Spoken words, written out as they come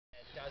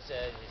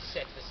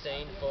set the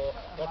scene for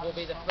what will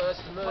be the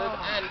first move,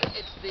 and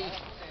it's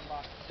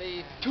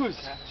the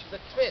twist. The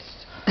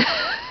twist.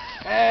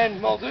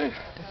 And Muldoon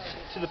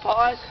to the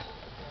pies.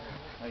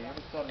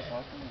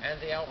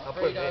 And the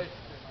Alfredo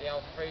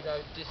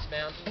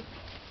dismounting,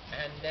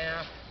 and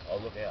now. Oh,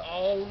 look out!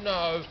 Oh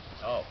no!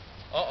 Oh.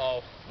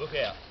 Uh-oh. Look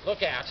out.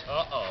 Look out.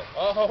 Uh-oh.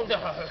 Oh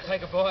no.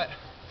 Take a bite.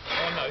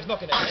 Oh no, he's not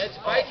going to eat it. It's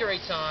bakery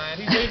time.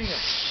 He's eating it.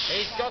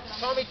 He's got,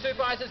 Tommy Two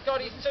Pies has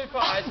got his 2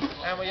 pies,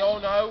 and we all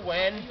know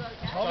when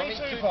Tommy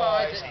Two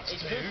Pies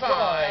eats 2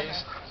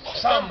 pies,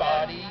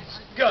 somebody's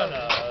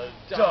gonna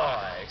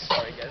die.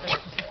 Sorry, guys.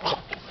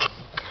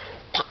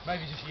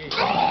 Maybe just you.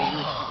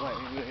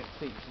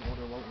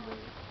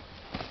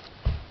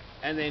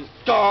 And then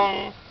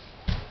dong.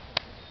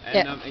 And,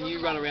 Yep. and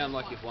you run around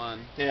like you've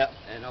won. Yeah.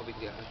 And I'll be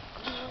going.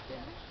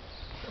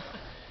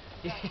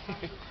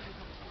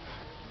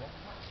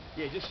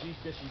 Yeah, just you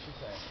should say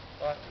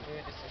it. Right,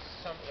 this is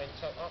something.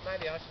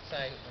 Maybe I should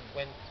say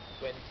when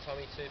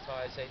Tommy Two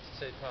Pies eats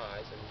 2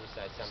 pies, and you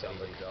say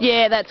somebody.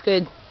 Yeah, that's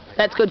good.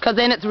 That's good, because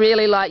then it's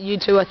really like you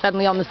two are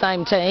suddenly on the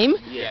same team,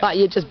 Yeah. but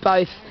you're just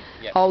both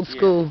old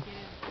school.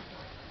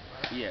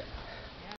 Yeah.